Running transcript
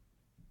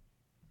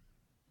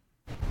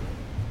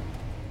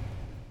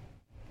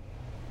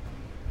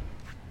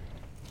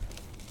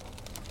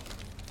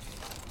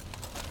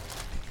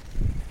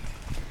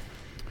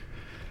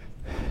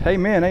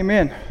Amen,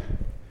 amen.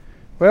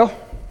 Well,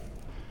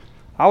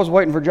 I was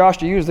waiting for Josh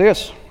to use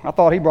this. I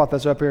thought he brought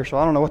this up here, so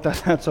I don't know what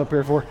that's up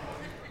here for.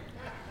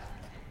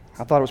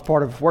 I thought it was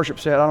part of worship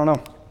set. I don't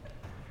know.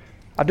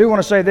 I do want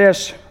to say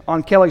this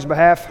on Kelly's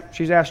behalf.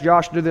 She's asked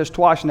Josh to do this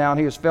twice now, and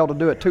he has failed to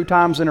do it 2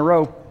 times in a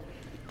row.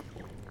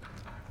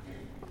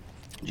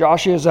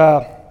 Josh is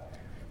not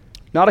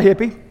a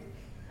hippie.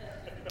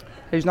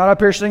 He's not up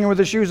here singing with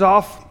his shoes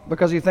off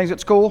because he thinks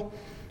it's cool.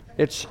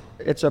 It's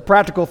a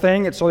practical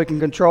thing. It's so he can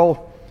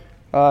control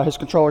his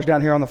controllers down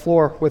here on the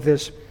floor with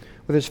his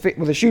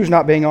shoes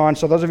not being on.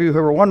 So those of you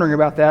who were wondering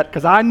about that,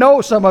 because I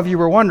know some of you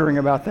were wondering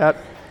about that,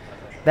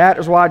 that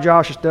is why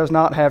Josh does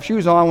not have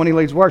shoes on when he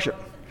leads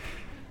worship,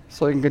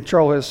 so he can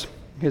control his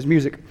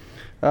music.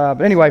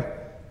 But anyway,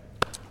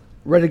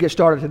 ready to get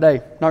started today.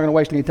 Not going to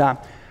waste any time.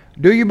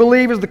 Do you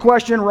believe is the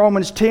question.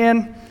 Romans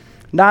 10,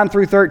 9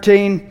 through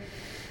 13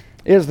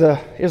 is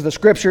the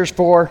scriptures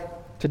for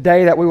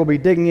today that we will be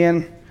digging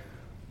in,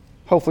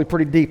 hopefully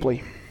pretty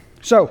deeply.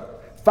 So,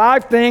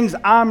 5 things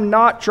I'm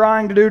not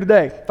trying to do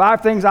today.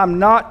 5 things I'm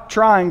not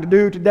trying to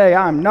do today.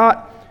 I'm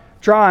not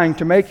trying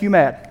to make you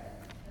mad.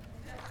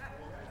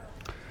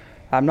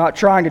 I'm not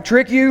trying to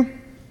trick you.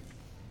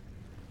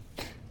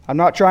 I'm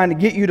not trying to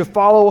get you to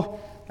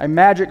follow a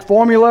magic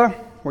formula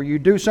where you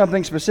do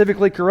something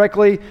specifically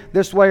correctly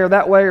this way or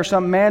that way or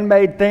some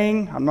man-made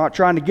thing. I'm not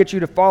trying to get you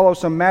to follow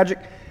some magic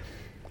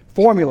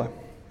formula.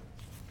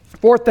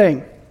 4th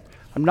thing,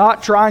 I'm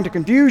not trying to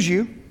confuse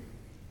you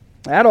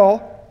at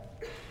all.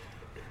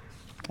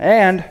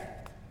 And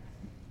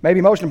maybe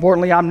most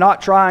importantly, I'm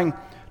not trying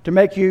to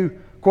make you,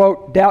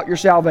 quote, doubt your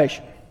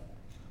salvation.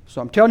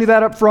 So I'm telling you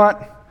that up front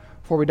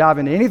before we dive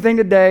into anything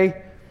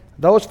today.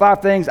 Those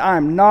 5 things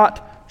I'm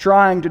not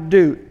trying to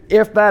do.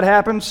 If that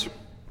happens,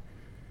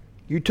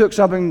 you took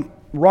something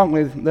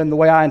wrongly than the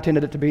way I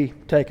intended it to be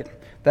taken.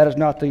 That is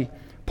not the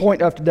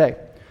point of today.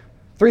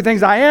 3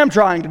 things I am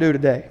trying to do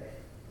today.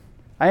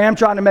 I am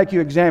trying to make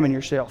you examine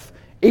yourself.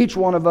 Each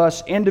one of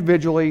us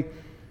individually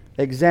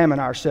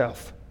examine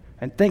ourselves.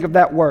 And think of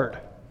that word,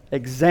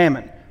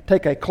 examine.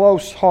 Take a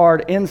close,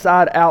 hard,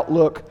 inside-out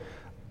look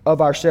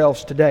of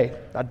ourselves today.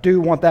 I do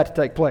want that to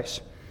take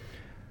place.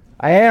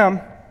 I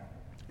am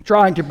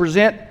trying to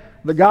present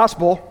the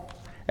gospel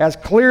as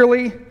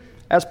clearly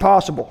as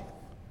possible.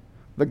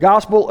 The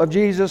gospel of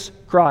Jesus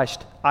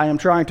Christ, I am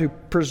trying to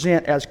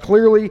present as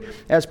clearly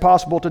as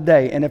possible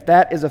today. And if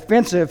that is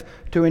offensive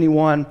to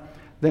anyone,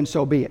 then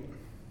so be it.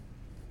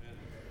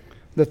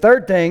 The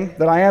 3rd thing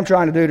that I am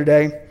trying to do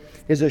today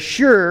is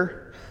assure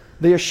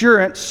the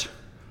assurance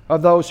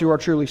of those who are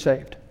truly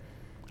saved.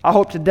 I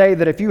hope today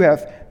that if you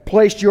have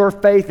placed your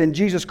faith in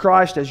Jesus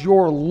Christ as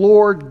your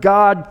Lord,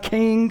 God,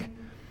 King,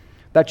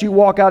 that you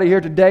walk out of here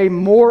today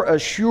more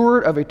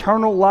assured of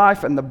eternal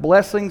life and the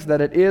blessings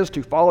that it is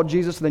to follow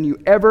Jesus than you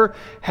ever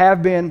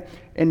have been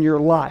in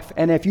your life.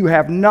 And if you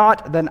have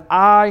not, then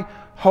I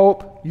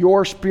hope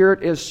your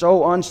spirit is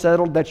so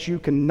unsettled that you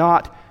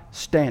cannot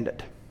stand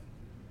it.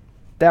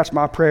 That's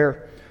my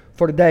prayer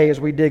for today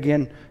as we dig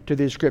in to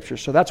these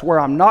scriptures. So that's where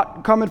I'm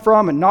not coming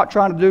from and not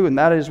trying to do, and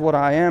that is what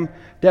I am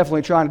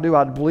definitely trying to do.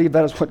 I believe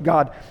that is what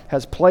God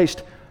has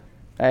placed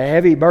a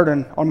heavy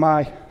burden on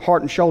my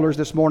heart and shoulders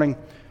this morning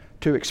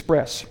to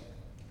express.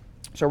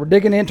 So we're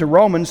digging into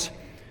Romans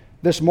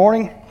this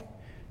morning.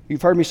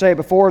 You've heard me say it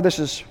before. This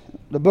is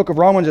the book of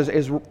Romans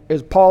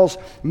is Paul's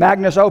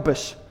magnus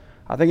opus.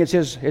 I think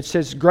it's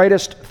his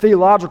greatest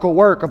theological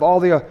work of all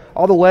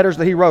the letters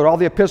that he wrote, all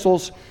the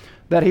epistles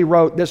that he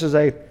wrote. This is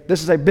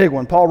a big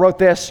one. Paul wrote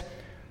this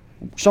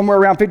somewhere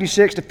around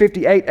 56 to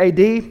 58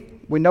 AD.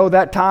 We know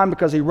that time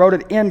because he wrote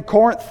it in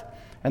Corinth,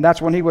 and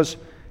that's when he was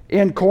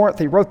in Corinth.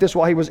 He wrote this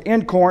while he was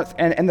in Corinth,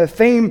 and the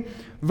theme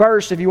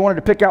verse, if you wanted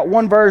to pick out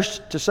one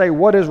verse to say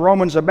what is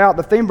Romans about,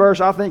 the theme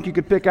verse, I think you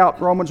could pick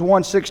out Romans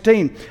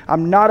 1:16.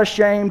 I'm not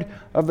ashamed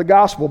of the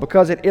gospel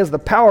because it is the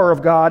power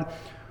of God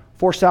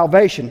for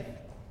salvation,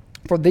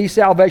 for the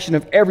salvation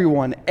of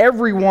everyone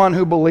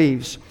who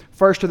believes,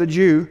 first to the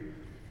Jew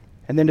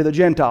and then to the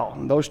Gentile.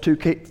 And those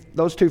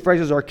two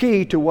phrases are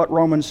key to what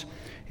Romans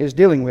is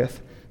dealing with,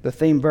 the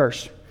theme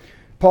verse.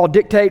 Paul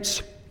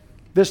dictates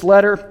this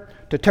letter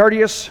to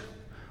Tertius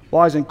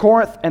while he's in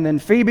Corinth, and then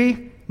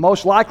Phoebe,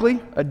 most likely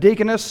a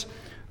deaconess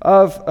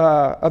of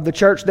the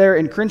church there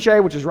in Corinth,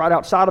 which is right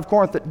outside of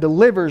Corinth, that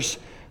delivers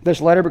this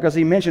letter because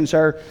he mentions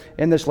her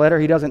in this letter.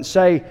 He doesn't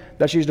say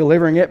that she's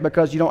delivering it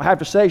because you don't have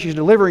to say she's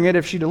delivering it.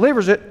 If she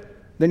delivers it,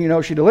 then you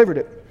know she delivered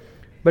it.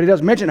 But he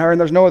does mention her,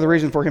 and there's no other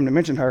reason for him to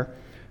mention her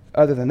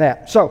other than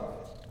that. So,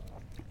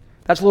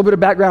 that's a little bit of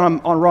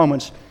background on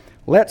Romans.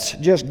 Let's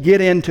just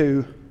get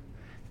into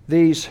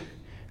these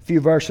few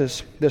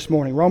verses this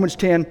morning. Romans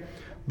 10,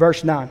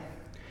 verse 9.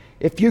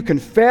 If you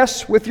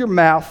confess with your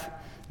mouth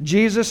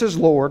Jesus is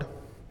Lord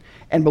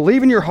and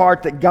believe in your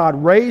heart that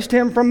God raised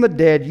him from the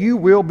dead, you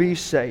will be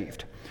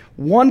saved.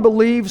 One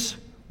believes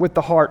with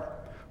the heart,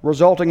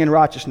 resulting in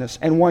righteousness,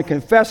 and one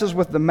confesses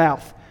with the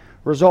mouth,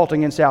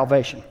 resulting in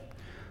salvation.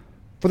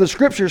 For the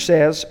Scripture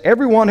says,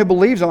 everyone who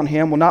believes on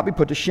him will not be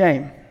put to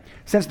shame,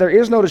 since there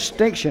is no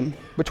distinction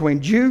between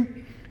Jew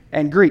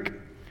and Greek.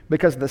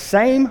 because the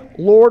same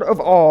Lord of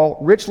all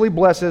richly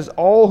blesses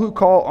all who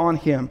call on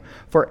him.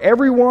 For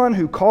everyone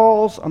who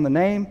calls on the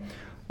name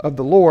of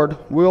the Lord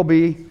will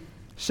be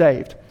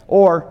saved.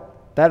 Or,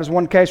 that is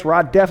one case where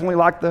I definitely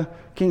like the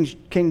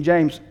King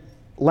James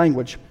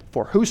language.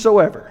 For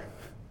whosoever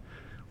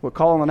will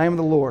call on the name of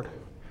the Lord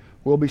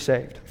will be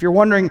saved. If you're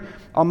wondering,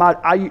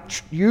 I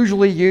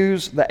usually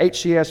use the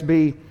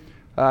HCSB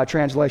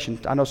translation.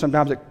 I know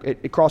sometimes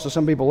it crosses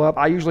some people up.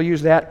 I usually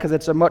use that because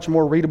it's a much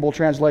more readable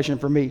translation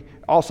for me.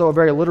 Also a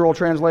very literal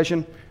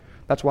translation.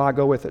 That's why I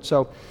go with it.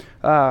 So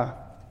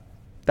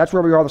that's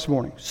where we are this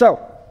morning.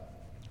 So,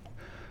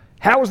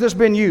 how has this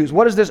been used?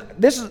 What is this?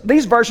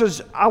 These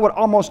verses, I would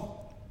almost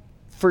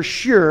for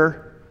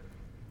sure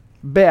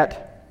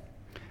bet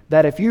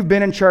that if you've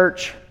been in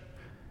church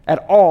at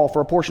all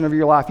for a portion of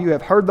your life, you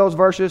have heard those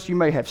verses, you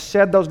may have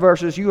said those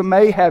verses, you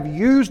may have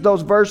used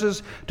those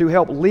verses to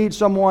help lead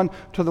someone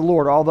to the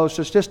Lord. Although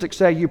statistics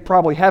say you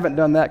probably haven't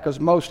done that, because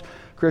most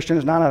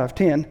Christians, 9 out of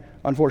 10,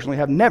 unfortunately,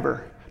 have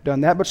never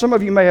done that. But some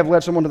of you may have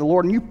led someone to the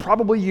Lord, and you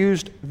probably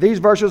used these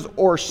verses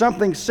or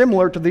something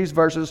similar to these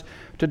verses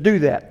to do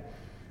that.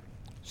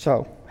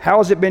 So, how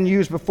has it been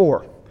used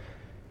before?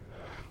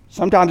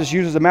 Sometimes it's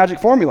used as a magic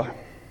formula.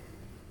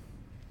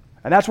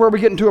 And that's where we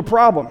get into a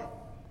problem.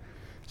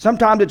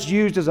 Sometimes it's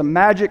used as a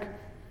magic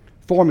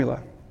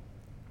formula.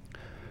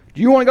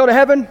 Do you want to go to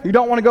heaven? You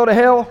don't want to go to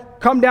hell?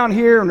 Come down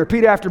here and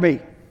repeat after me.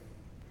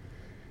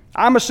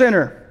 I'm a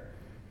sinner.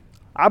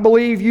 I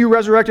believe you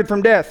resurrected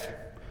from death.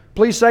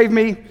 Please save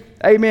me.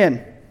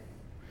 Amen.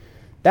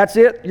 That's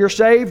it. You're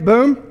saved.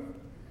 Boom.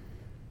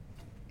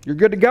 You're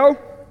good to go.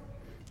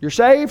 You're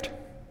saved.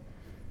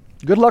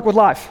 Good luck with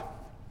life.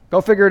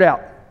 Go figure it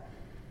out.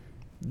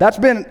 That's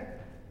been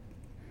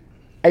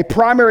a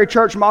primary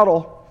church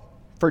model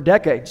for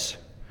decades.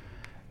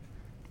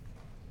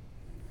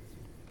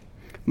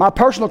 My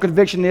personal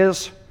conviction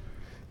is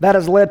that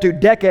has led to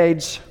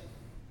decades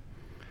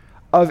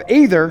of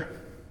either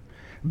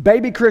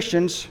baby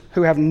Christians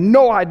who have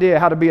no idea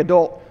how to be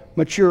adult,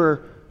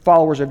 mature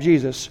followers of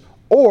Jesus,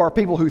 or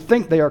people who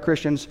think they are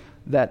Christians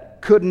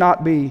that could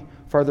not be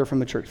further from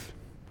the truth.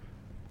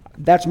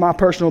 That's my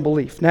personal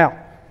belief.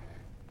 Now,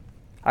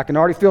 I can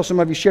already feel some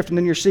of you shifting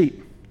in your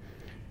seat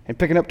and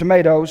picking up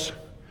tomatoes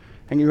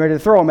and you're ready to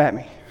throw them at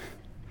me.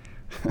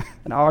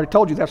 And I already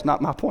told you that's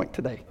not my point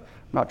today.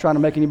 I'm not trying to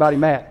make anybody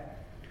mad.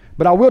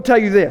 But I will tell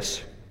you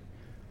this.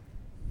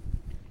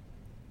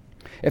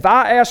 If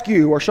I ask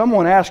you, or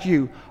someone asks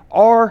you,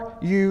 are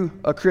you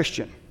a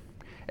Christian?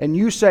 And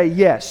you say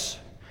yes.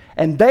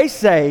 And they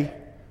say,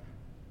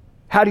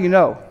 how do you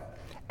know?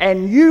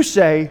 And you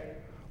say,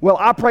 well,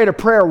 I prayed a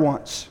prayer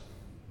once.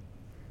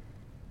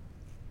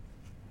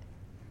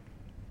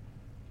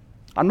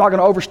 I'm not going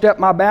to overstep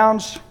my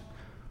bounds.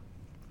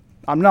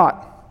 I'm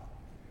not.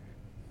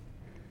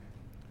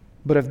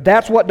 But if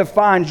that's what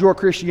defines your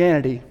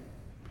Christianity,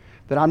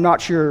 then I'm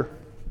not sure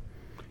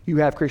you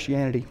have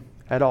Christianity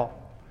at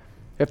all.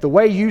 If the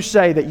way you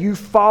say that you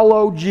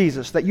follow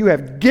Jesus, that you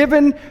have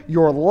given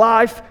your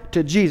life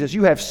to Jesus,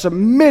 you have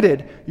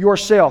submitted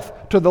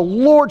yourself to the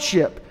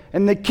lordship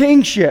and the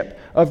kingship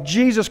of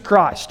Jesus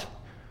Christ,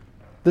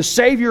 the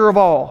Savior of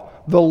all,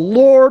 the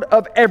Lord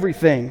of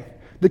everything,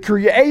 the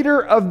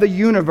Creator of the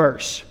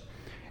universe.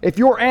 If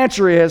your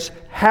answer is,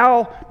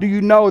 how do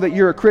you know that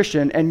you're a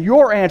Christian? And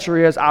your answer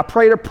is, I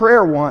prayed a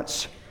prayer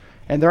once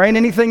and there ain't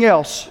anything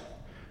else,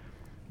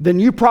 then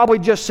you probably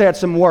just said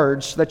some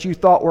words that you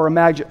thought were a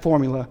magic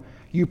formula.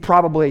 You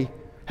probably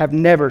have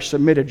never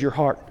submitted your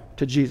heart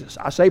to Jesus.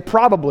 I say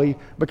probably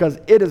because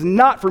it is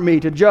not for me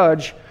to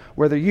judge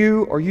whether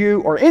you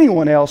or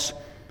anyone else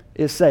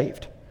is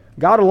saved.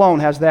 God alone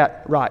has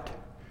that right.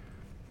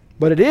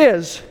 But it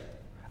is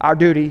our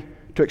duty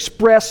to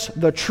express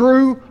the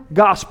true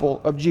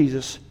gospel of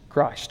Jesus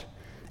Christ.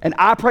 And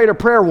I prayed a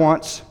prayer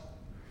once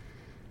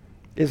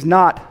is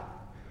not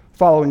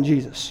following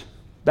Jesus.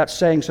 That's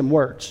saying some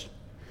words.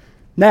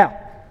 Now,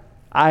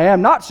 I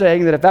am not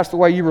saying that if that's the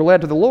way you were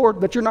led to the Lord,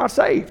 that you're not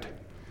saved.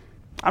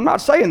 I'm not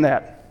saying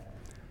that.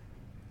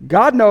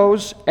 God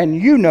knows and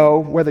you know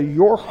whether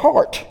your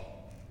heart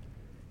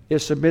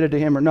is submitted to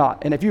Him or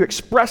not. And if you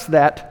express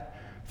that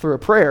through a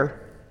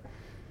prayer,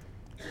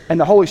 and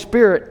the Holy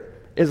Spirit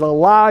is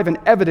alive and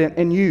evident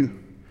in you,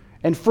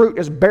 and fruit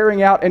is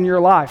bearing out in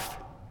your life,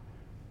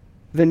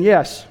 then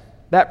yes,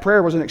 that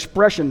prayer was an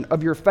expression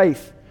of your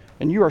faith,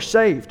 and you are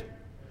saved.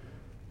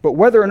 But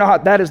whether or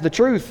not that is the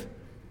truth,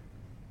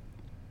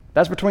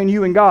 that's between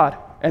you and God,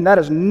 and that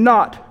is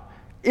not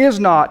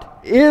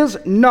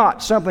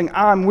something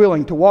I'm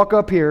willing to walk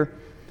up here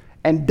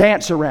and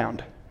dance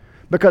around,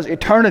 because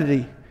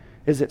eternity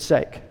is at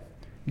stake.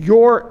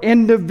 Your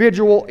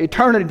individual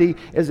eternity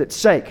is at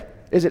stake.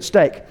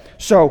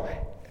 So,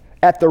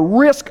 at the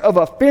risk of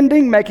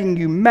offending, making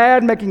you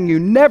mad, making you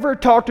never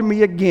talk to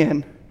me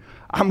again,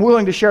 I'm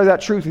willing to share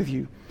that truth with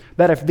you.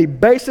 That if the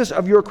basis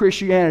of your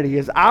Christianity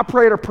is I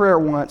prayed a prayer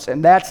once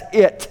and that's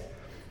it,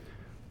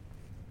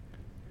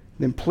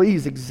 then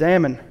please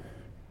examine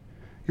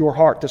your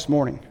heart this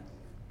morning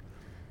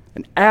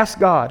and ask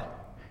God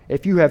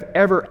if you have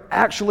ever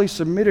actually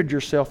submitted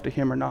yourself to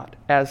Him or not,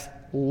 as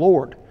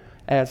Lord,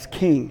 as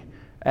King,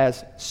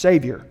 as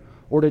Savior,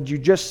 or did you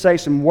just say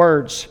some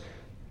words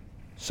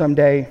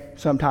someday,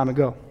 some time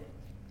ago?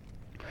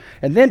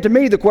 And then to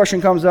me, the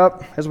question comes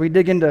up as we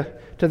dig into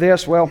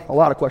this. Well, a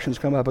lot of questions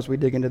come up as we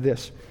dig into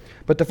this.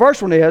 But the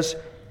first one is,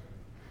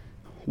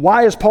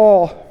 why is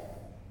Paul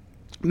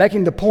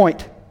making the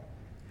point?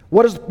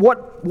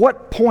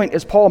 What point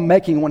is Paul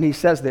making when he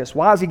says this?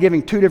 Why is he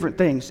giving two different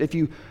things? If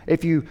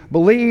you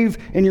believe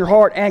in your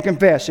heart and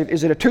confess,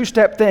 is it a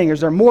two-step thing? Is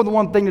there more than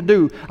one thing to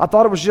do? I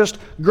thought it was just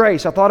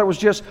grace. I thought it was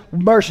just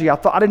mercy. I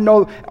didn't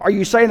know. Are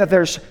you saying that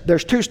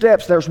there's two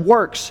steps? There's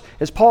works.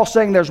 Is Paul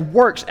saying there's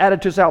works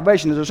added to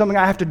salvation? Is there something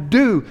I have to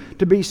do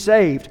to be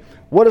saved?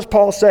 What is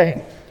Paul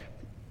saying?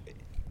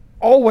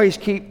 Always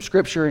keep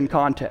Scripture in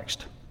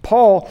context.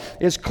 Paul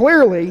is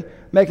clearly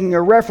making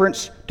a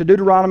reference to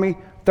Deuteronomy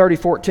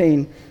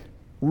 30:14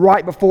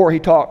 right before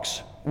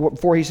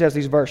he says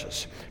these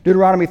verses.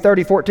 Deuteronomy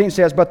 30:14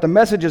 says, "But the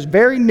message is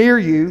very near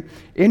you,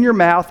 in your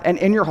mouth and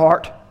in your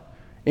heart."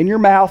 In your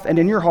mouth and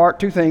in your heart,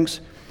 two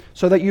things,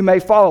 so that you may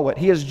follow it.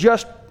 He has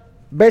just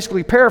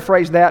basically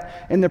paraphrased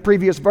that in the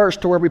previous verse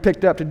to where we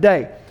picked up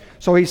today.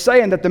 So he's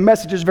saying that the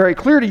message is very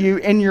clear to you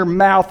in your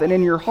mouth and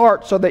in your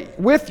heart, so that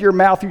with your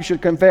mouth you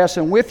should confess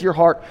and with your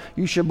heart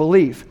you should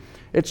believe.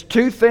 It's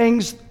two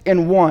things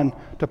in one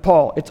to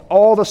Paul. It's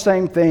all the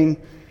same thing.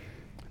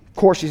 Of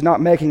course, he's not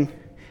making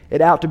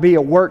it out to be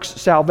a works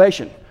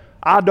salvation.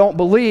 I don't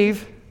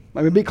believe,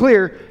 let me be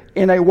clear,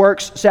 in a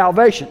works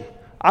salvation.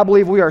 I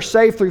believe we are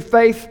saved through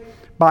faith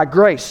by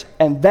grace,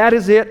 and that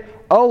is it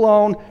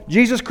alone.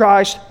 Jesus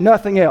Christ,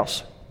 nothing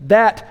else.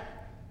 That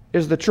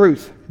is the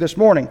truth this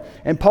morning.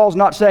 And Paul's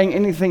not saying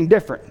anything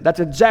different.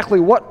 That's exactly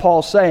what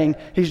Paul's saying.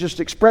 He's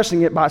just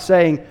expressing it by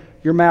saying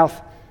your mouth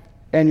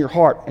and your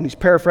heart. And he's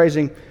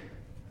paraphrasing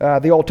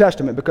the Old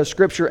Testament, because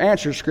Scripture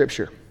answers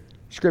Scripture.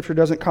 Scripture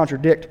doesn't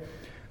contradict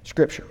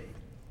Scripture.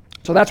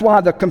 So that's why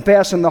the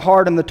confess and the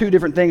heart and the two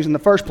different things in the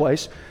first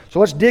place. So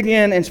let's dig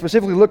in and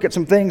specifically look at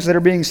some things that are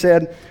being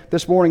said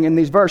this morning in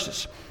these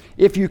verses.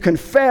 If you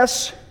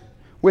confess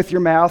with your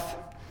mouth,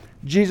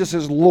 Jesus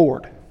is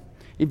Lord.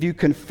 If you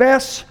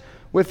confess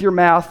with your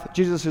mouth,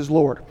 Jesus is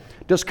Lord.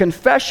 Does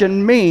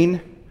confession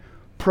mean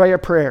pray a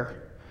prayer?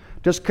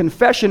 Does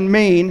confession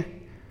mean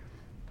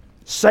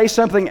say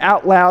something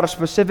out loud, a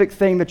specific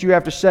thing that you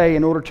have to say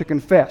in order to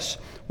confess?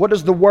 What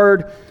does the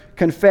word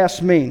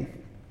confess mean?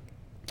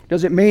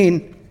 Does it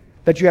mean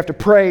that you have to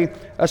pray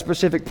a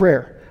specific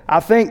prayer?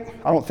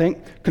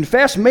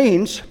 Confess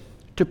means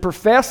to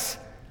profess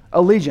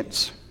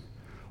allegiance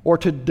or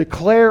to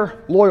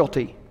declare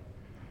loyalty.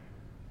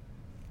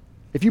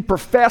 If you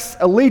profess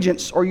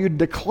allegiance or you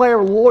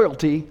declare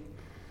loyalty,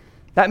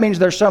 that means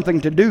there's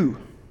something to do.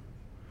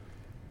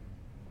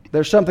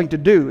 There's something to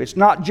do. It's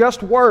not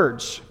just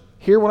words.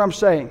 Hear what I'm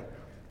saying.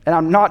 And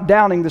I'm not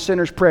downing the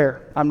sinner's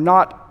prayer. I'm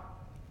not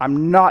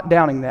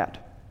downing that.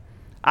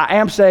 I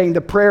am saying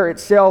the prayer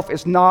itself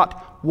is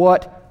not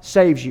what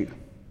saves you.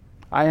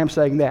 I am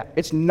saying that.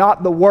 It's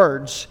not the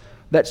words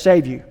that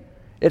save you.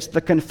 It's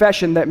the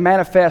confession that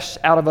manifests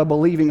out of a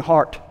believing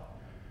heart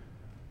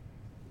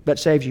that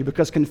saves you,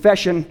 because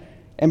confession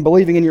and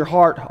believing in your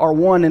heart are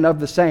one and of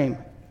the same.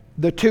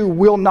 The two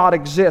will not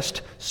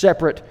exist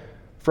separate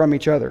from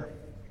each other.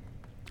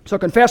 So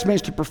confess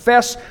means to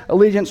profess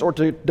allegiance or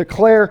to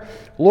declare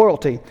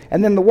loyalty.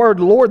 And then the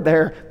word Lord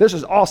there, this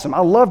is awesome.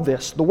 I love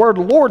this. The word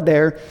Lord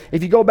there,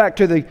 if you go back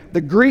to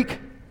the Greek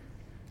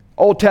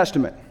Old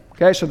Testament,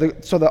 okay, so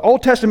the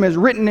Old Testament is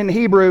written in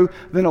Hebrew,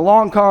 then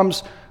along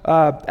comes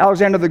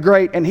Alexander the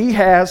Great, and he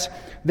has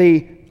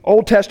the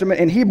Old Testament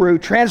in Hebrew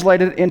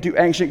translated into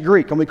ancient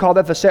Greek, and we call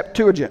that the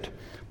Septuagint.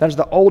 That is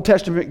the Old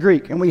Testament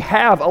Greek, and we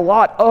have a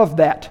lot of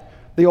that,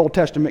 the Old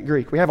Testament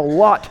Greek. We have a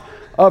lot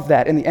of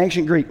that in the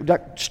ancient Greek,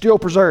 still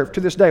preserved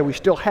to this day. We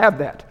still have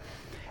that.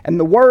 And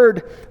the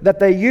word that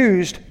they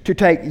used to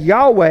take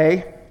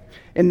Yahweh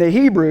in the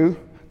Hebrew,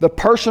 the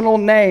personal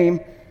name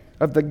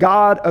of the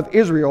God of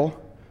Israel,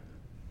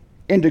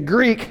 into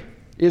Greek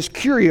is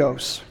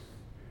Kyrios.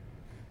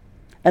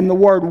 And the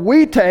word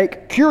we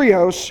take,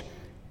 Kyrios,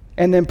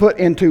 and then put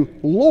into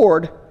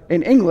Lord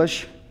in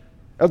English,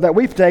 that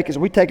we take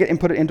it and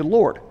put it into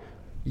Lord.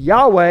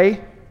 Yahweh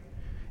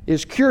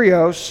is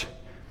Kyrios,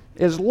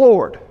 is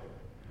Lord.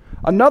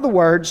 In other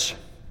words,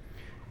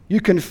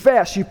 you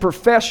confess, you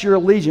profess your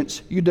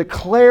allegiance, you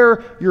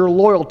declare your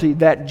loyalty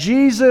that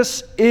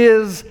Jesus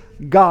is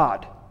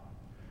God.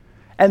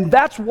 And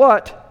that's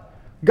what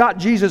got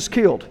Jesus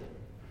killed.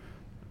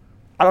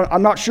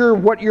 I'm not sure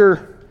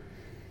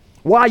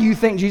why you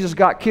think Jesus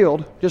got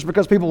killed, just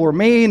because people were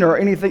mean or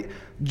anything.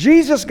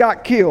 Jesus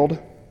got killed.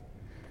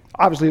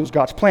 Obviously, it was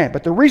God's plan.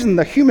 But the reason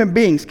the human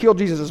beings killed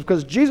Jesus is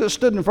because Jesus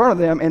stood in front of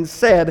them and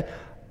said,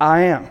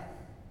 I am.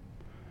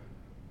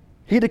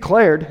 He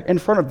declared in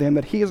front of them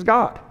that he is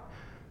God,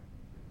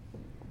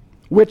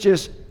 which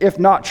is, if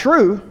not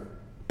true,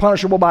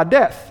 punishable by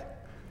death.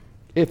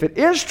 If it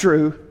is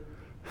true,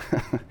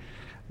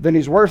 then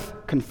he's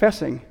worth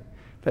confessing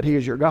that he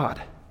is your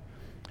God.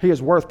 He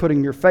is worth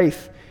putting your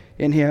faith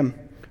in him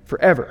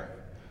forever.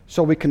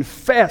 So we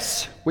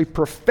confess, we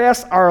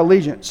profess our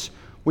allegiance,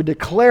 we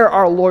declare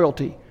our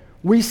loyalty.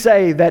 We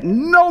say that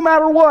no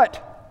matter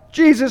what,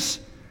 Jesus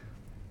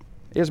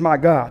is my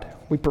God.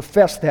 We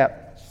profess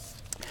that.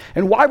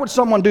 And why would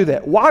someone do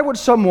that? Why would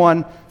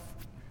someone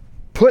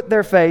put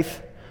their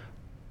faith,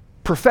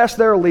 profess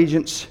their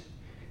allegiance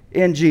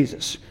in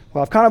Jesus?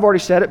 Well, I've kind of already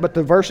said it, but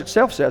the verse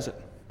itself says it.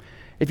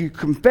 If you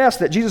confess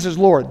that Jesus is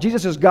Lord,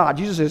 Jesus is God,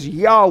 Jesus is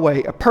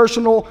Yahweh, a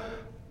personal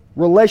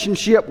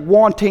relationship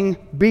wanting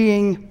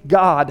being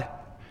God,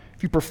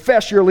 if you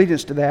profess your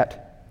allegiance to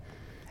that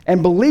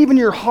and believe in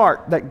your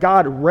heart that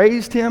God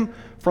raised him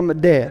from the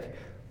dead,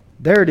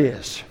 there it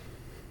is.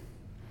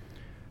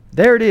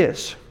 There it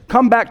is.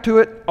 Come back to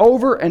it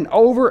over and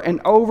over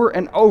and over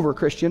and over,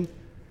 Christian.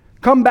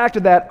 Come back to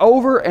that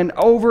over and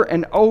over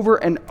and over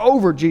and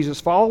over,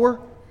 Jesus follower.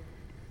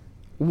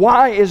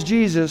 Why is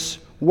Jesus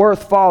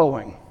worth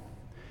following?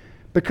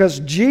 Because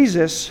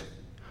Jesus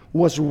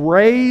was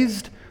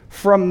raised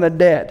from the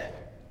dead.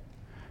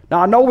 Now,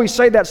 I know we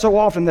say that so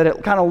often that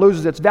it kind of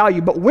loses its value,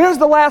 but when's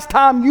the last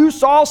time you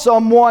saw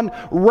someone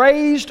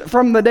raised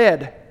from the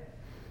dead?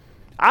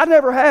 I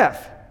never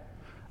have.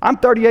 I'm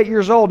 38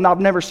 years old and I've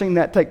never seen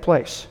that take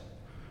place.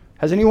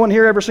 Has anyone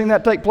here ever seen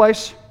that take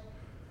place?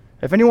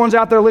 If anyone's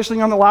out there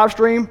listening on the live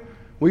stream,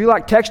 will you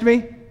text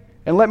me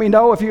and let me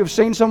know if you have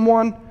seen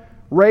someone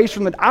raised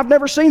from the dead? I've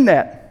never seen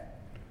that.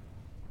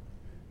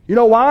 You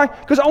know why?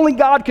 Because only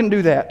God can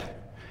do that.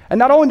 And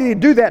not only did he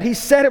do that, he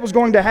said it was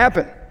going to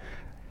happen.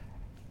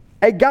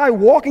 A guy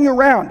walking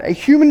around, a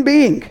human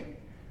being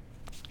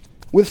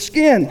with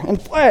skin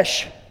and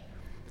flesh,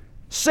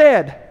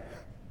 said,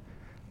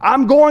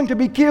 I'm going to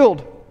be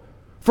killed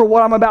for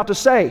what I'm about to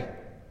say.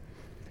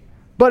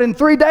 But in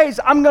 3 days,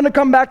 I'm going to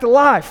come back to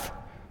life.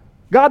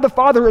 God the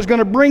Father is going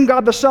to bring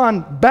God the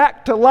Son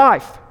back to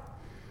life.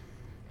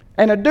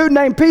 And a dude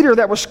named Peter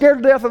that was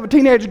scared to death of a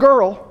teenage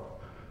girl,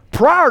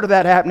 prior to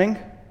that happening,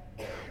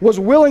 was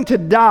willing to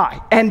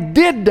die and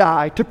did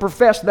die to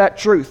profess that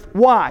truth.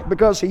 Why?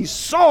 Because he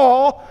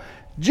saw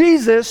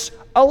Jesus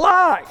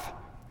alive.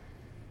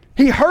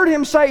 He heard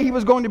him say he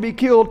was going to be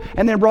killed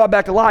and then brought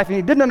back to life, and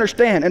he didn't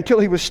understand until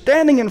he was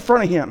standing in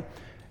front of him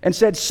and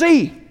said,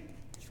 see,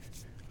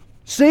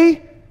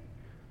 give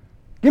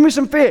me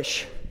some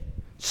fish.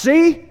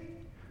 See,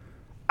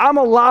 I'm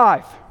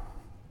alive.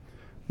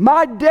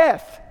 My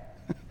death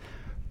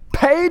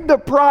paid the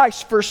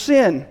price for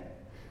sin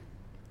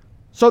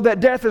so that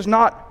death is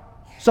not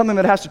something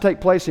that has to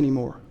take place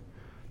anymore.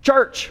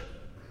 Church,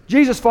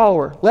 Jesus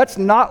follower, let's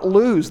not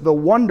lose the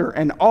wonder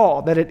and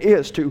awe that it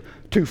is to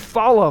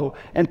follow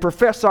and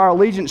profess our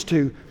allegiance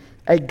to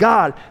a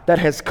God that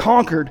has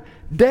conquered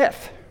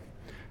death.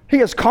 He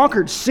has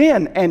conquered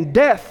sin and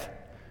death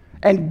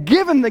and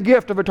given the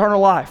gift of eternal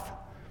life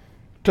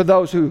to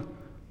those who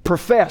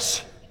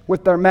profess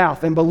with their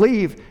mouth and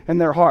believe in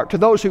their heart, to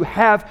those who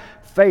have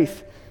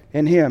faith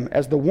in him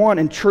as the one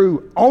and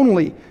true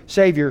only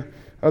Savior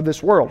of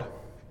this world.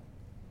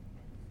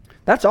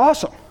 That's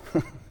awesome.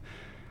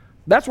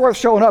 That's worth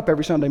showing up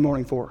every Sunday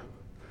morning for.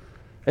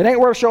 It ain't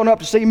worth showing up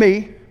to see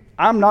me.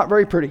 I'm not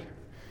very pretty.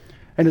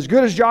 And as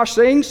good as Josh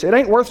sings, it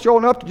ain't worth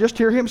showing up to just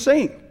hear him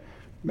sing.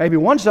 Maybe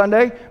one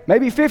Sunday,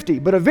 maybe 50,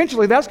 but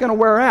eventually that's going to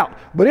wear out.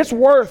 But it's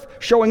worth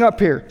showing up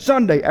here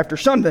Sunday after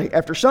Sunday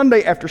after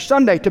Sunday after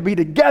Sunday to be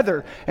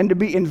together and to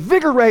be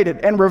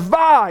invigorated and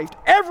revived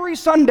every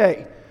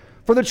Sunday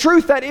for the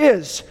truth that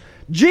is,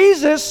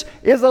 Jesus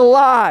is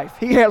alive.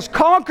 He has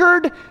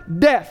conquered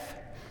death.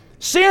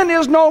 Sin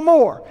is no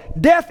more.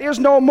 Death is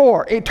no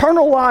more.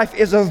 Eternal life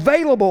is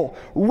available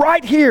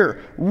right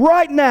here,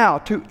 right now,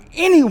 to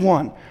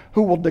anyone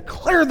who will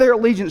declare their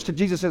allegiance to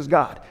Jesus as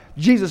God.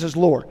 Jesus is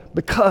Lord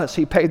because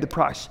he paid the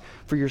price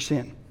for your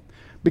sin,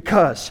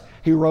 because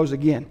he rose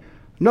again.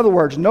 In other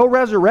words, no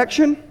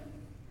resurrection,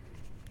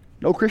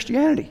 no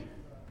Christianity.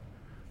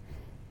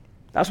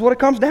 That's what it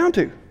comes down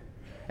to.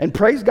 And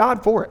praise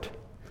God for it.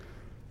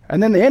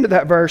 And then the end of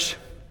that verse,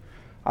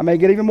 I may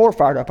get even more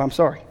fired up, I'm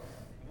sorry.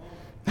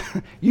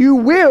 You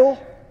will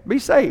be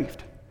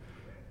saved.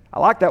 I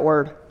like that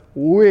word,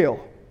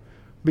 will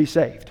be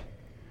saved.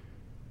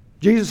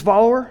 Jesus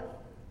follower,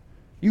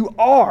 you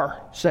are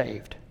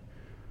saved.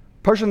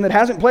 Person that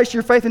hasn't placed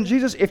your faith in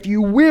Jesus, if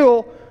you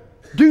will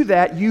do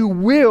that, you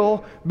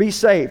will be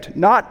saved.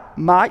 Not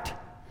might,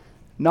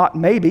 not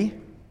maybe,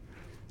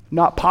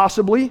 not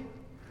possibly,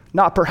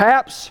 not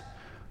perhaps,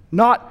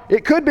 not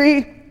it could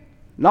be,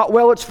 not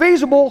well it's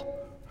feasible,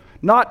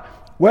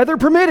 not weather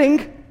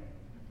permitting.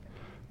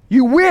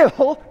 You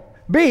will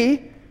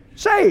be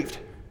saved.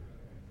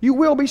 You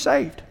will be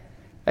saved.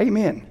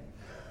 Amen.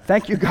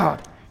 Thank you,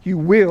 God. You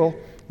will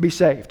be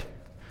saved.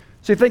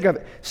 See, think of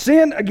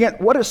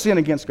it. What is sin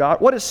against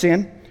God? What is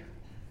sin?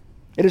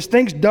 It is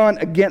things done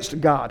against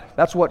God.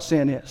 That's what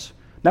sin is.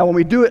 Now, when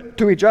we do it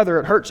to each other,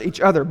 it hurts each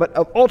other, but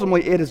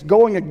ultimately it is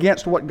going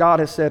against what God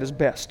has said is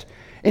best.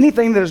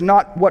 Anything that is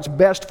not what's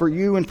best for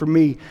you and for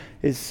me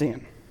is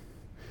sin.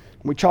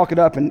 We chalk it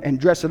up and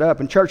dress it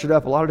up and church it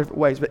up a lot of different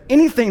ways, but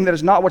anything that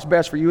is not what's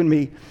best for you and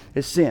me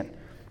is sin.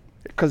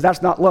 because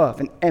that's not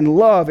love. And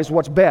love is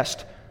what's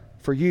best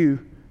for you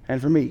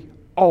and for me,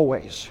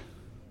 always.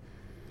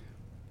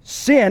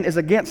 Sin is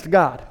against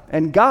God,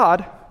 and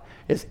God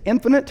is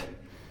infinite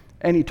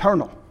and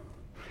eternal.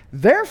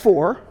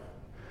 Therefore,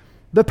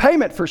 the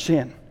payment for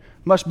sin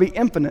must be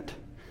infinite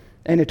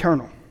and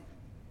eternal.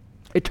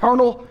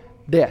 Eternal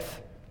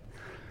death.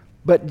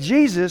 But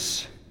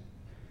Jesus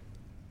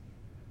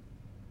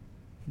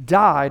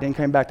died and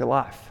came back to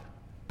life,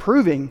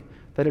 proving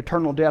that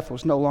eternal death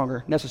was no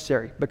longer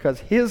necessary because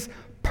his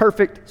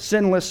perfect,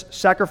 sinless,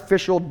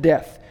 sacrificial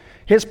death,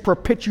 his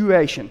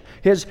propitiation,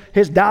 his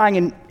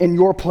dying in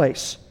your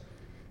place,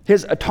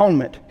 his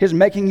atonement, his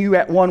making you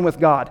at one with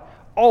God,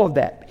 all of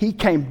that, he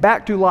came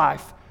back to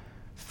life,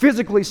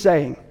 physically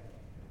saying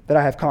that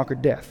I have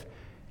conquered death.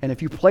 And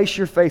if you place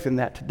your faith in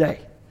that today,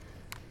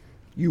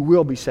 you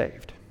will be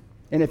saved.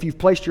 And if you've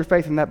placed your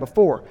faith in that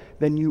before,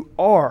 then you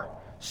are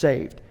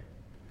saved.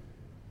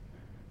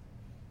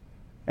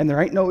 And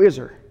there ain't no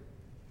is-er,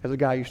 as a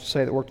guy used to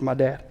say that worked with my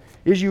dad.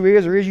 Is you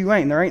is or is you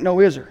ain't. There ain't no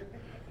is-er.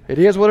 It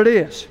is what it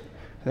is.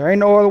 There ain't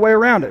no other way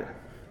around it.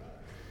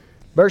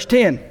 Verse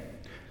 10,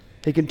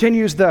 he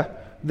continues the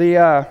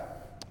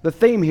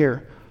theme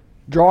here,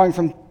 drawing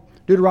from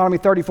Deuteronomy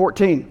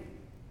 30:14.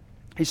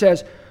 He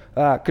says,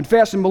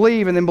 confess and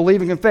believe, and then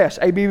believe and confess.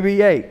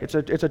 ABBA.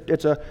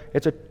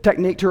 It's a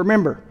technique to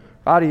remember.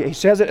 Right? He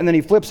says it and then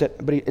he flips it,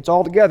 but it's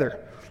all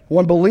together.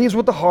 One believes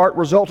with the heart,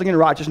 resulting in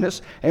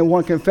righteousness, and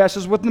one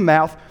confesses with the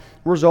mouth,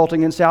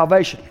 resulting in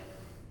salvation.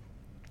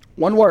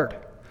 One word,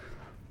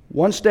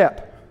 one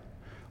step,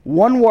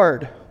 one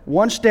word,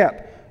 one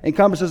step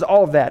encompasses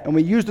all of that. And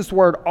we use this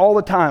word all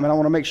the time, and I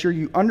want to make sure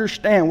you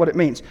understand what it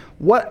means.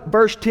 What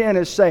verse 10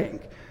 is saying,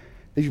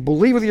 that you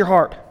believe with your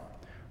heart,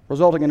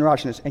 resulting in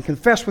righteousness, and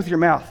confess with your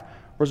mouth,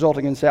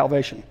 resulting in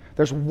salvation.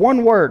 There's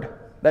one word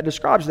that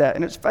describes that,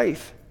 and it's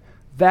faith.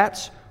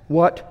 That's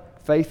what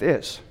faith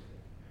is.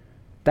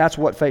 That's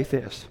what faith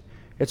is.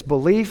 It's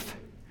belief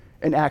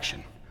and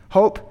action.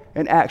 Hope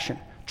and action.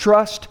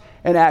 Trust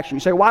and action.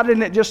 You say, why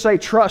didn't it just say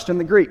trust in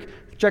the Greek?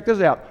 Check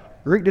this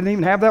out. Greek didn't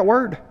even have that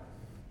word.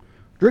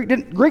 Greek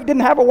didn't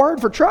have a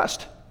word for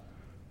trust.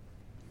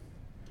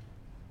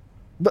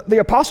 The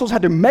apostles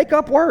had to make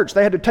up words.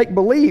 They had to take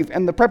believe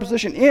and the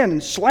preposition in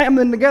and slam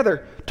them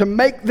together to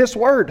make this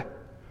word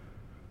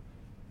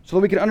so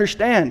that we can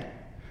understand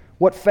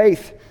what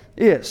faith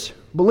is.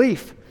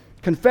 Belief,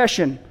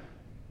 confession,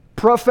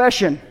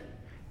 profession,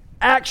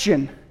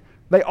 action,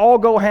 they all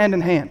go hand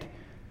in hand.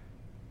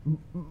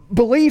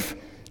 Belief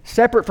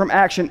separate from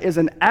action is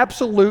an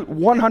absolute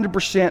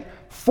 100%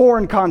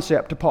 foreign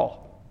concept to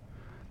Paul.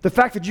 The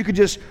fact that you could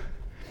just,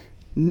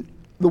 the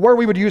word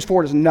we would use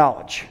for it is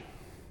knowledge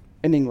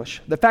in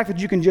English. The fact that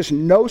you can just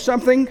know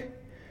something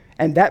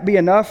and that be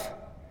enough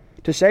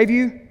to save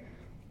you,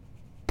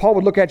 Paul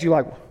would look at you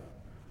like,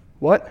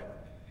 what?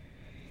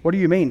 What do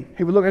you mean?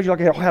 He would look at you like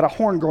you had a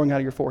horn growing out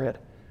of your forehead.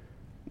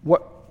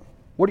 What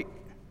do you...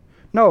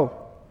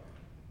 No.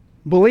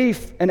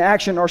 Belief and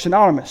action are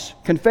synonymous.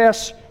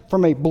 Confess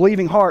from a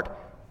believing heart,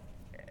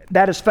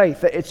 that is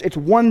faith. It's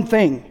one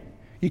thing.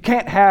 You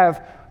can't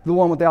have the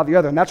one without the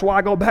other. And that's why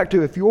I go back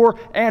to, if your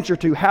answer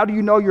to how do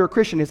you know you're a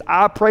Christian is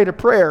I prayed a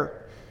prayer,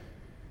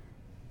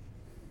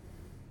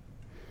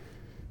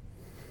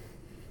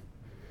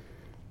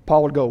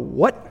 Paul would go,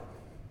 what?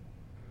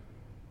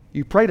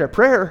 You prayed a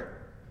prayer?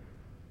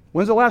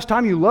 When's the last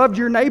time you loved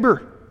your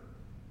neighbor?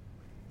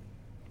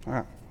 All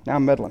right, now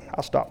I'm meddling.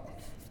 I'll stop.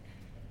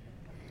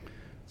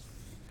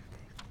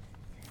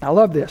 I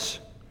love this.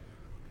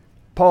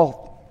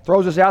 Paul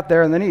throws us out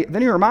there, and then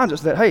he reminds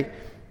us that, hey,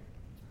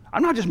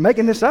 I'm not just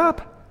making this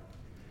up.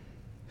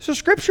 This is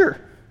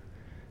Scripture.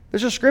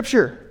 This is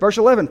Scripture. Verse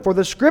 11, for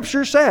the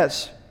Scripture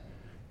says,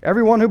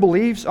 everyone who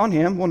believes on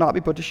him will not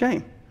be put to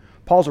shame.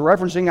 Paul's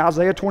referencing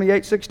Isaiah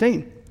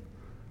 28:16.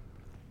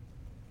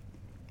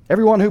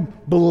 Everyone who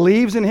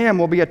believes in him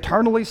will be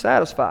eternally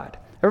satisfied.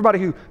 Everybody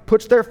who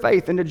puts their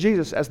faith into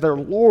Jesus as their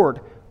Lord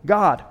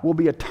God will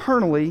be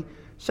eternally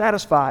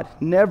satisfied,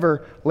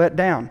 never let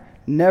down,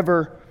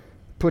 never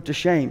put to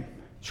shame.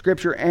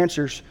 Scripture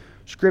answers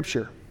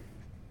Scripture.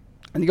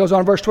 And he goes on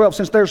in verse 12,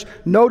 since there's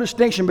no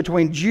distinction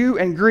between Jew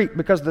and Greek,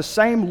 because the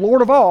same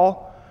Lord of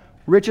all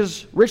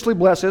richly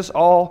blesses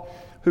all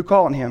who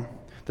call on him.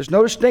 There's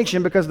no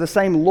distinction because the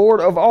same Lord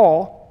of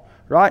all,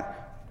 right?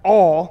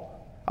 All.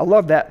 I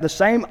love that. The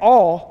same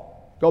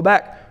all, go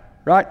back,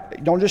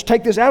 right? Don't just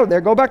take this out of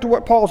there. Go back to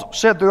what Paul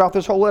said throughout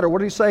this whole letter. What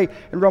did he say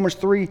in Romans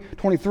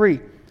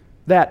 3:23?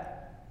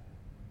 That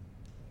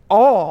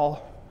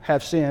all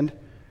have sinned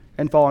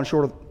and fallen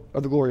short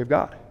of the glory of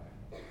God.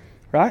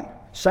 Right?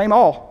 Same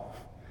all.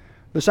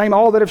 The same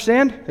all that have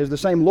sinned is the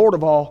same Lord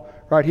of all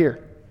right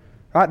here.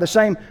 Right? The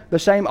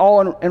same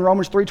all in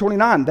Romans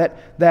 3:29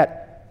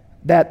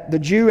 that the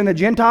Jew and the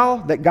Gentile,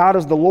 that God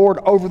is the Lord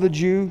over the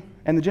Jew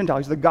and the Gentile.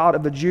 He's the God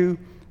of the Jew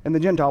and the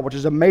Gentile, which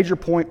is a major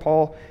point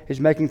Paul is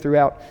making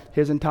throughout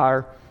his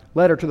entire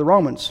letter to the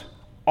Romans.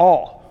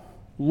 All.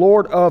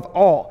 Lord of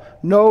all.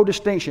 No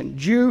distinction.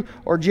 Jew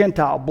or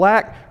Gentile.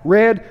 Black,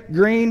 red,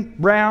 green,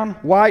 brown,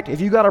 white.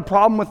 If you got a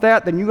problem with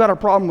that, then you got a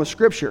problem with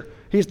Scripture.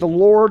 He's the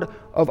Lord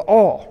of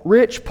all.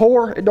 Rich,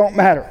 poor, it don't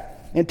matter.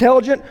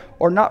 Intelligent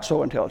or not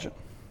so intelligent.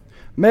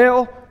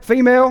 Male,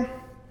 female,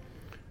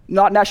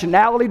 not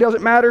nationality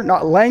doesn't matter.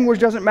 Not language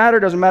doesn't matter.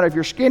 Doesn't matter if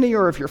you're skinny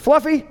or if you're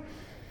fluffy.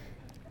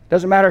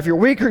 Doesn't matter if you're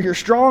weak or you're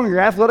strong or you're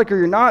athletic or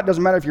you're not.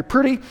 Doesn't matter if you're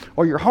pretty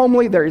or you're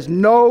homely. There is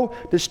no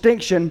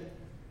distinction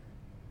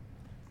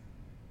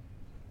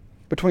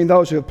between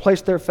those who have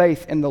placed their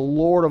faith in the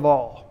Lord of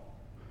all,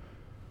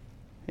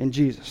 in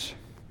Jesus.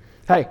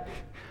 Hey,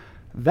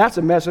 that's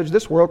a message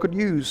this world could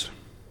use.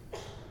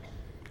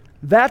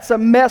 That's a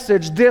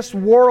message this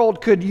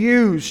world could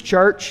use,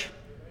 church.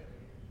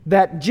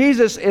 That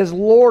Jesus is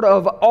Lord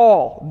of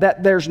all.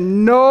 That there's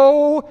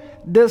no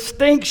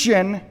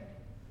distinction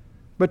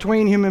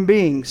between human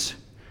beings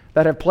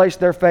that have placed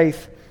their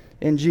faith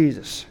in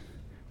Jesus.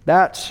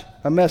 That's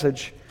a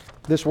message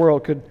this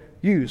world could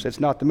use. It's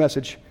not the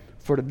message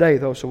for today,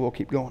 though, so we'll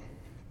keep going.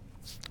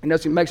 And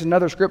he makes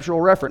another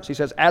scriptural reference. He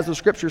says, as the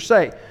scriptures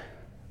say,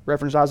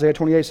 reference Isaiah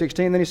 28:16.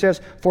 Then he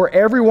says, for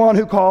everyone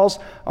who calls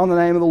on the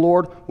name of the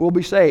Lord will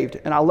be saved.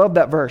 And I love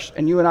that verse,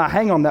 and you and I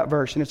hang on that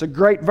verse, and it's a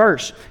great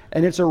verse.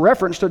 And it's a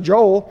reference to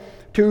Joel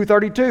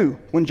 2:32,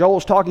 when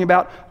Joel's talking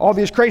about all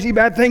these crazy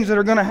bad things that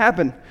are going to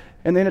happen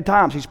in the end of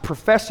times.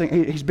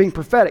 He's being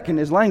prophetic in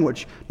his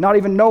language,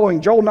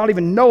 Joel not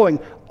even knowing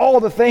all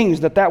the things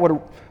that would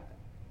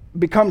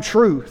become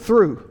true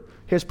through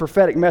his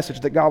prophetic message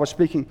that God was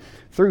speaking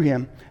through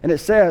him. And it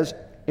says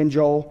in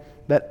Joel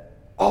that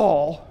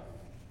all,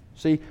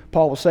 see,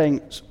 Paul was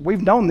saying,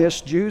 we've known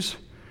this, Jews.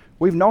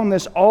 We've known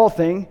this all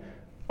thing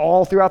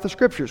all throughout the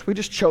Scriptures. We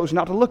just chose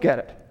not to look at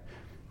it.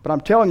 But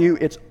I'm telling you,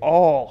 it's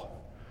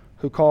all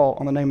who call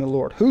on the name of the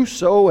Lord.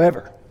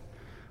 Whosoever.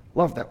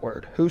 Love that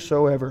word.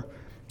 Whosoever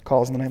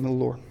calls on the name of the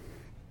Lord.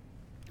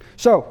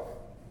 So,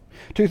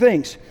 two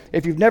things.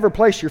 If you've never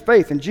placed your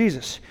faith in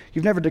Jesus,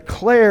 you've never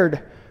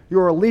declared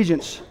your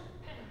allegiance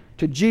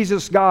to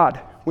Jesus God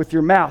with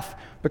your mouth,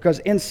 because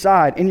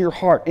inside, in your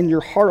heart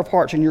of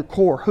hearts, in your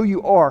core, who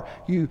you are,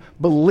 you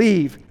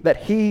believe that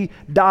He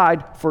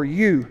died for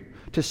you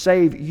to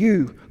save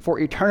you for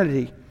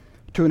eternity,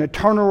 to an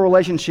eternal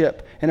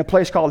relationship in a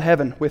place called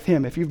heaven with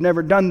Him. If you've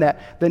never done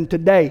that, then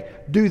today,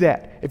 do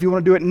that. If you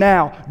want to do it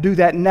now, do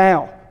that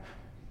now.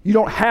 You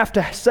don't have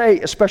to say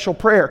a special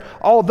prayer.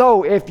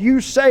 Although, if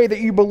you say that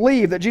you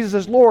believe that Jesus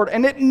is Lord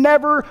and it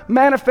never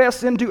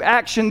manifests into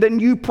action, then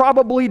you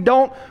probably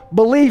don't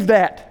believe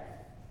that.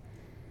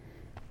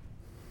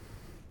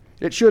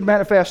 It should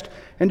manifest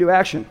into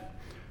action.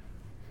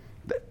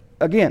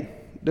 Again,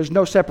 there's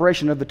no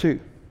separation of the two.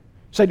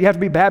 So do you have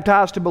to be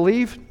baptized to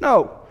believe?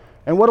 No.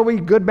 And what do we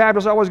good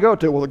Baptists always go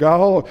to? Well, the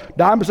guy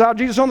dying beside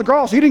Jesus on the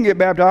cross, he didn't get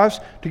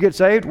baptized to get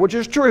saved, which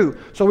is true.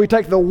 So we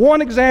take the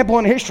one example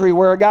in history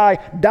where a guy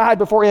died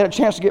before he had a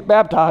chance to get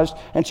baptized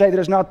and say that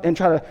it's not, and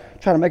try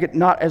to make it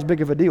not as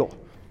big of a deal.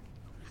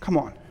 Come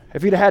on.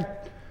 If he'd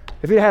had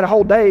a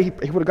whole day, he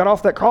would have got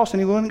off that cross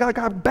and he would have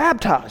got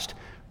baptized,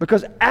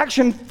 because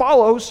action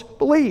follows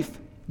belief.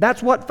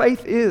 That's what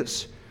faith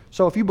is.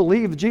 So if you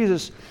believe that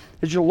Jesus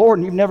is your Lord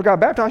and you've never got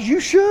baptized, you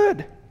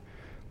should.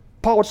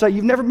 Paul would say,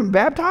 you've never been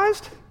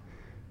baptized?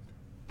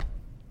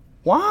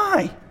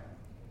 Why?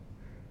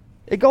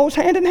 It goes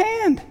hand in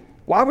hand.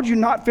 Why would you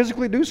not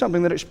physically do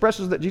something that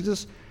expresses that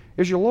Jesus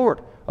is your Lord?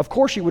 Of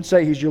course you would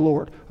say He's your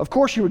Lord. Of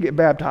course you would get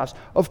baptized.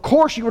 Of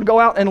course you would go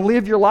out and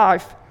live your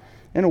life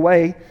in a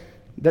way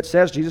that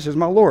says Jesus is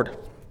my Lord.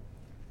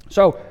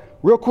 So,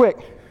 real quick,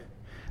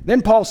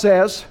 then Paul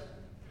says,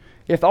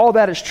 if all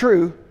that is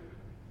true,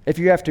 if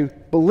you have to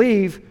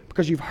believe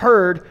because you've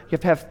heard, you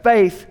have to have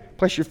faith,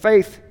 place your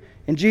faith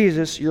in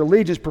Jesus, your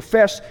allegiance,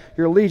 profess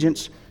your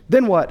allegiance,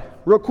 then what?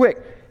 Real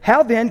quick.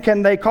 How then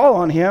can they call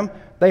on Him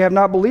they have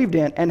not believed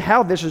in? And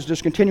how, this is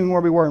just continuing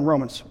where we were in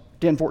Romans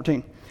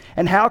 10:14.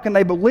 And how can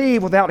they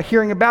believe without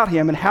hearing about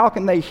Him? And how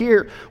can they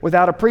hear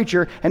without a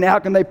preacher? And how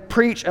can they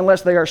preach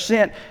unless they are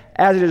sent?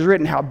 As it is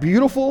written, how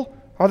beautiful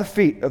are the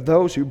feet of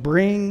those who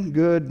bring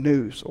good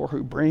news, or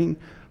who bring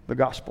the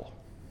gospel.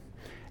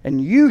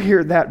 And you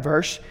hear that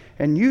verse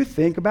and you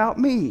think about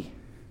me.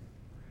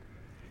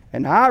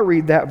 And I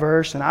read that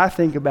verse and I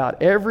think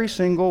about every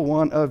single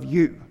one of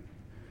you.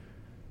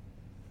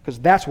 Because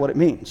that's what it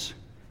means.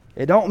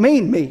 It don't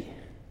mean me.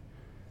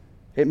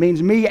 It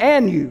means me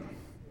and you.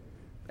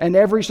 And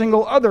every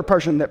single other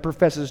person that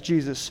professes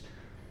Jesus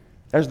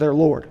as their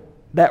Lord.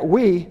 That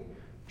we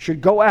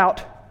should go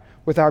out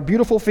with our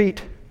beautiful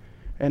feet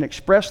and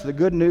express the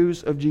good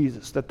news of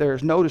Jesus. That there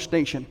is no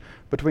distinction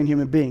between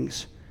human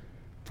beings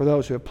for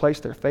those who have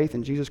placed their faith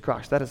in Jesus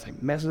Christ. That is a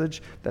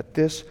message that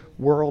this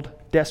world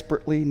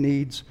desperately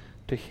needs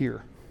to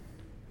hear.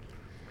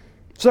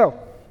 So,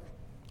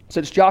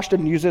 since Josh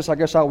didn't use this, I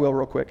guess I will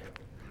real quick.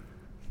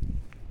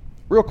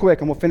 Real quick,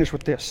 and we'll finish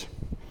with this.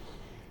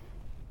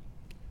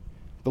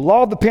 The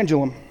law of the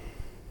pendulum,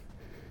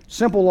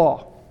 simple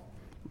law,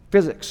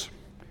 physics.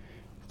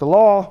 The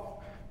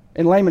law,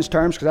 in layman's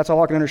terms, because that's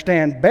all I can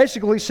understand,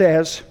 basically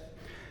says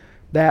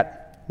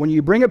that when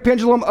you bring a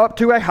pendulum up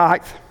to a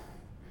height,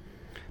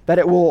 that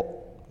it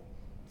will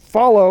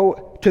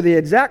follow to the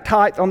exact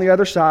height on the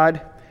other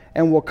side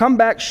and will come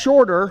back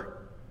shorter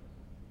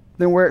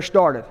than where it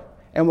started,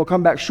 and will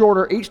come back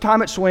shorter each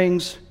time it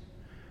swings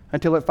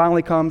until it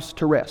finally comes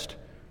to rest,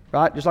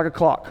 right? Just like a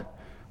clock.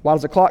 Why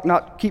does the clock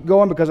not keep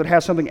going? Because it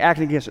has something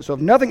acting against it. So if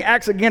nothing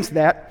acts against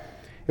that,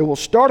 it will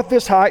start at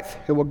this height,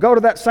 it will go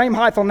to that same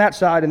height on that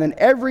side, and then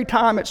every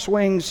time it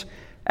swings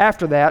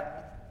after that,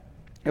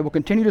 it will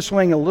continue to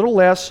swing a little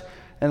less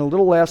and a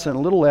little less and a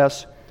little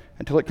less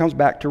until it comes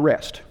back to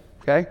rest,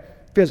 okay?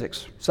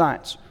 Physics,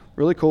 science,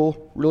 really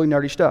cool, really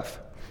nerdy stuff.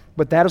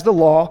 But that is the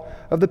law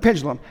of the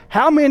pendulum.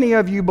 How many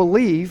of you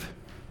believe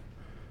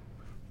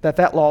that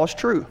that law is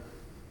true?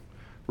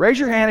 Raise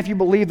your hand if you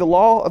believe the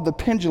law of the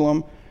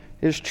pendulum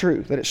is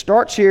true, that it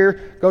starts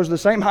here, goes to the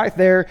same height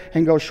there,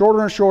 and goes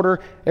shorter and shorter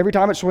every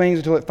time it swings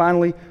until it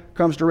finally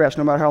comes to rest,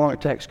 no matter how long it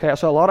takes. Okay, I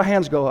saw a lot of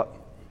hands go up.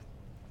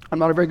 I'm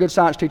not a very good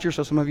science teacher,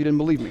 so some of you didn't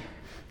believe me.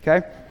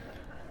 Okay?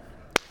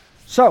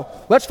 So,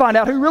 let's find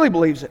out who really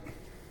believes it.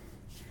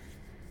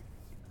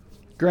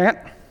 Grant,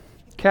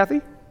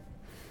 Kathy,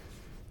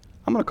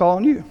 I'm going to call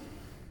on you.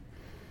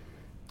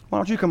 Why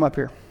don't you come up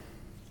here?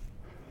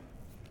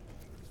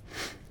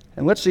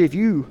 And let's see if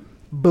you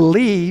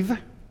believe,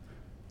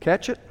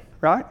 catch it,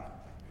 right?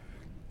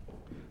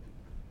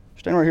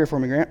 Stand right here for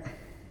me, Grant.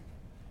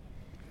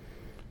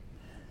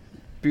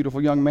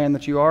 Beautiful young man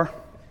that you are.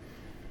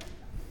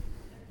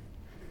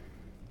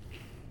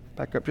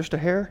 Back up just a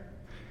hair.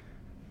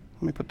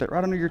 Let me put that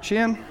right under your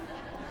chin.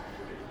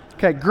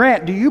 Okay,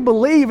 Grant, do you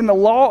believe in the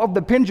law of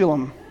the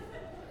pendulum?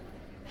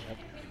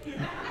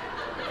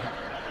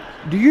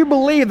 Do you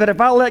believe that if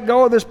I let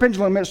go of this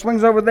pendulum, it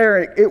swings over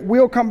there, it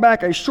will come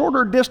back a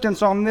shorter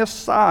distance on this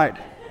side?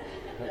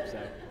 Hope so.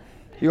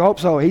 You hope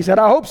so. He said,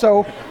 I hope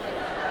so.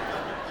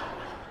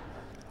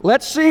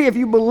 Let's see if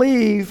you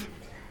believe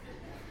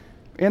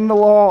in the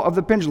law of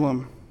the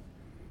pendulum.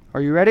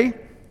 Are you ready?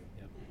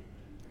 Yep.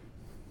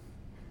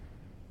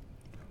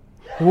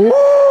 Woo!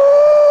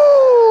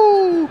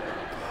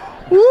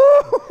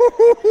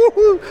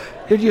 Woo!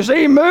 Did you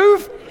see him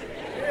move?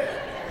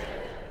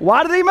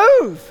 Why did he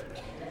move?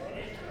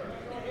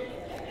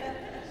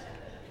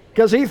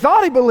 Because he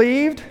thought he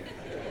believed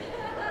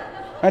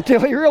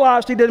until he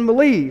realized he didn't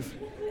believe.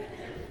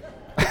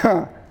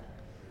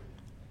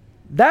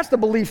 That's the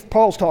belief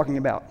Paul's talking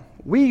about.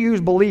 We use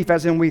belief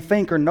as in we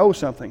think or know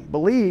something.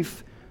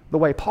 Belief, the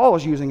way Paul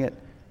is using it,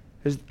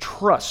 is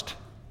trust.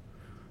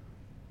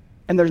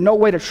 And there's no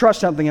way to trust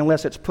something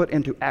unless it's put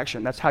into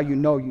action. That's how you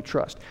know you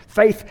trust.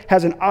 Faith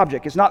has an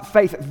object. It's not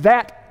faith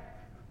that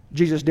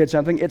Jesus did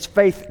something. It's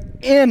faith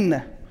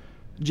in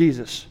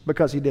Jesus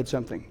because he did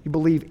something. You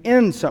believe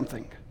in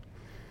something.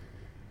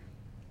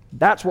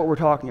 That's what we're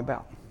talking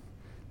about.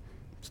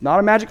 It's not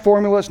a magic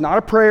formula. It's not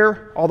a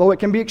prayer, although it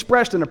can be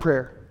expressed in a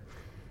prayer.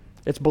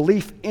 It's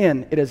belief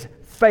in. It is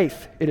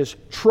faith. It is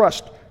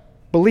trust,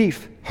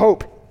 belief,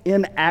 hope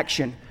in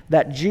action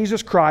that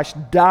Jesus Christ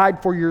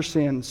died for your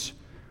sins,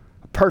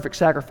 a perfect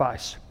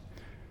sacrifice,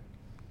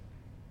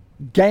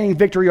 gaining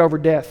victory over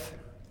death,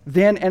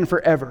 then and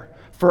forever,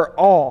 for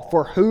all,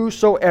 for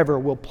whosoever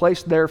will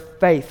place their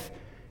faith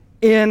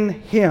in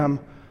him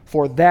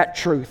for that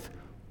truth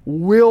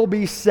will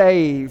be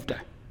saved,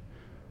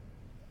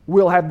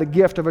 will have the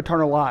gift of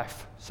eternal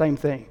life. Same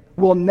thing.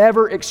 Will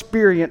never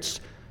experience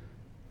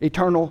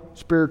eternal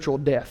spiritual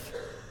death.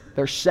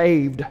 They're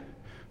saved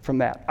from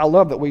that. I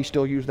love that we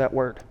still use that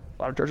word.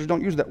 A lot of churches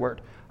don't use that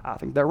word. I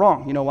think they're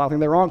wrong. You know why I think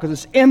they're wrong? Because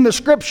it's in the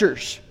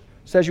Scriptures.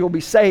 It says you will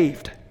be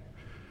saved.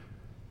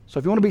 So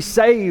if you want to be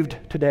saved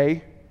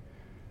today,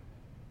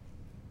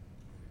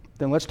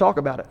 then let's talk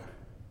about it.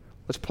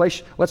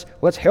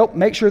 Let's help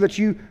make sure that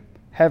you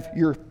have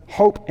your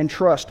hope and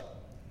trust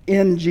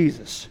in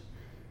Jesus.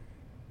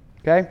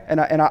 Okay?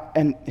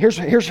 And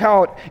here's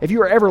how if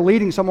you are ever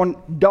leading someone,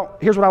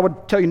 here's what I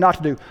would tell you not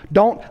to do.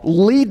 Don't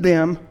lead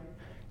them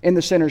in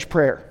the sinner's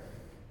prayer.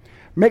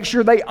 Make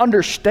sure they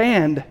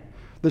understand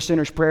the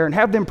sinner's prayer and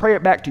have them pray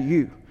it back to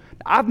you.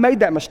 I've made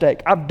that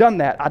mistake. I've done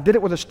that. I did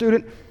it with a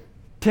student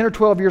 10 or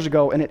 12 years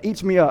ago, and it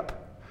eats me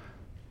up.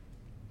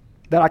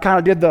 That I kind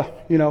of did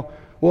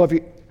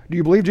do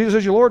you believe Jesus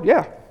is your Lord?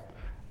 Yeah.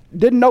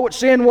 Didn't know what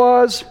sin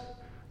was.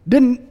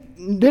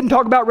 Didn't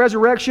talk about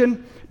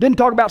resurrection. Didn't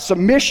talk about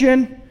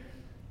submission.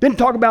 Didn't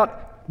talk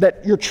about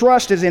that your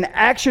trust is in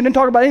action. Didn't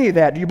talk about any of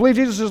that. Do you believe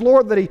Jesus is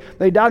Lord, that he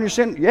died in your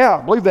sin? Yeah,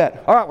 I believe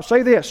that. All right, well,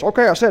 say this.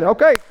 Okay, I said it.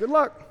 Okay, good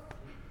luck.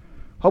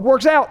 Hope it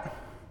works out.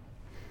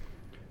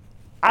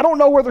 I don't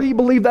know whether he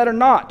believed that or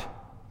not.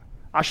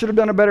 I should have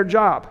done a better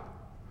job.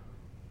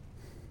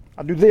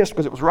 I'll do this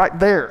because it was right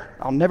there.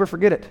 I'll never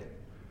forget it.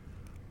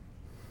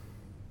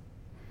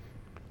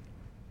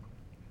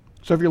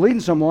 So if you're leading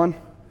someone,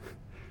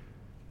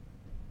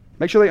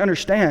 make sure they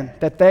understand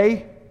that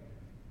they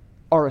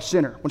are a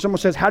sinner. When someone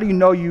says, how do you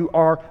know you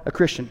are a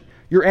Christian?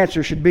 Your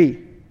answer should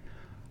be,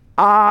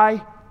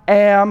 I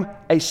am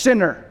a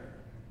sinner,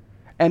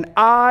 and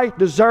I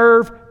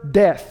deserve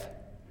death.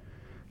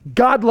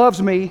 God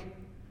loves me,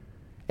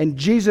 And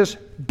Jesus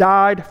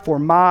died for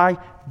my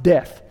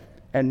death.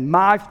 And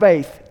my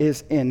faith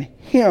is in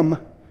Him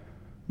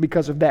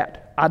because of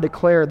that. I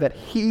declare that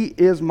He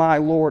is my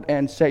Lord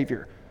and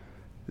Savior.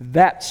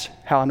 That's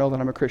how I know that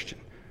I'm a Christian.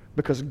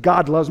 Because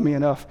God loves me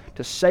enough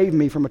to save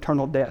me from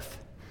eternal death.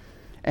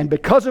 And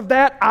because of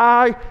that,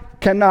 I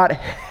cannot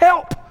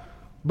help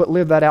but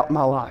live that out in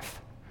my life.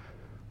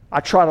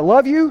 I try to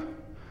love you.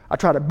 I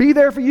try to be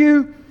there for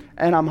you.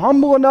 And I'm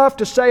humble enough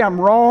to say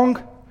I'm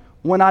wrong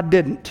when I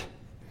didn't.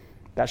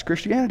 That's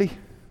Christianity.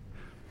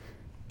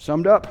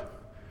 Summed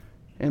up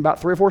in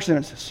about 3 or 4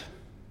 sentences.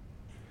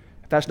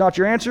 If that's not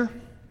your answer,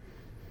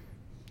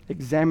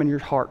 examine your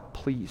heart,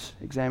 please.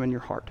 Examine your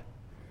heart.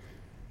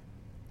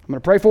 I'm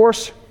going to pray for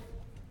us,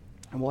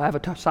 and we'll have a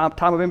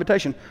time of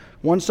invitation.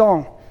 One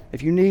song.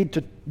 If you need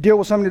to deal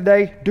with something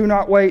today, do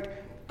not wait.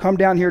 Come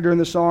down here during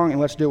the song, and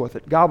let's deal with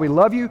it. God, we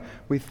love you.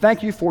 We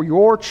thank you for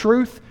your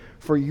truth,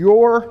 for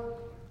your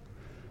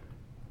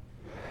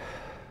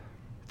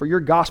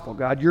gospel,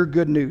 God, your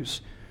good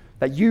news,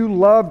 that you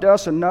loved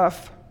us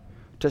enough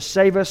to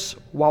save us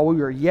while we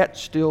were yet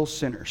still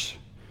sinners.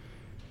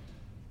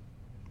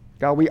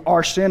 God, we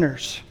are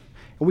sinners.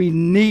 We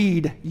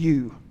need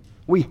you.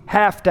 We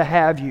have to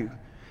have you.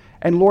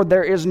 And Lord,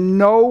 there is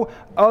no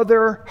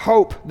other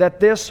hope that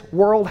this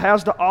world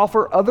has to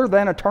offer other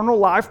than eternal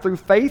life through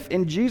faith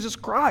in Jesus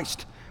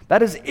Christ.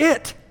 That is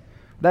it.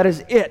 That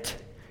is it.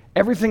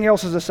 Everything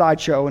else is a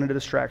sideshow and a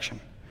distraction.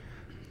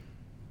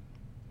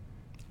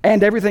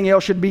 And everything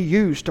else should be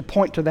used to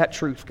point to that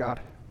truth,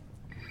 God.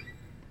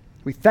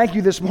 We thank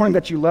you this morning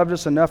that you loved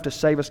us enough to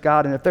save us,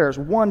 God. And if there is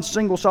one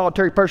single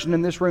solitary person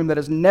in this room that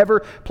has never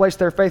placed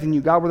their faith in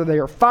you, God, whether they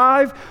are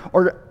 5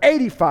 or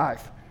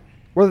 85,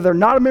 whether they're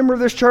not a member of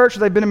this church or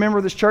they've been a member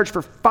of this church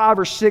for 5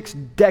 or 6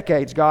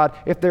 decades, God,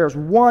 if there's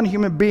one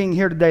human being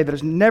here today that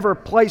has never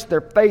placed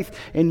their faith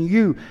in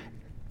you,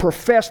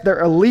 professed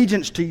their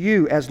allegiance to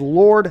you as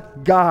Lord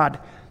God,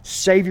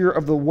 Savior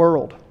of the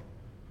world,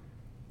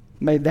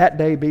 may that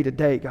day be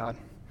today, God,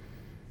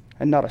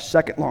 and not a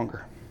second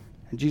longer.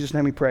 In Jesus'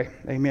 name we pray.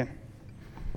 Amen.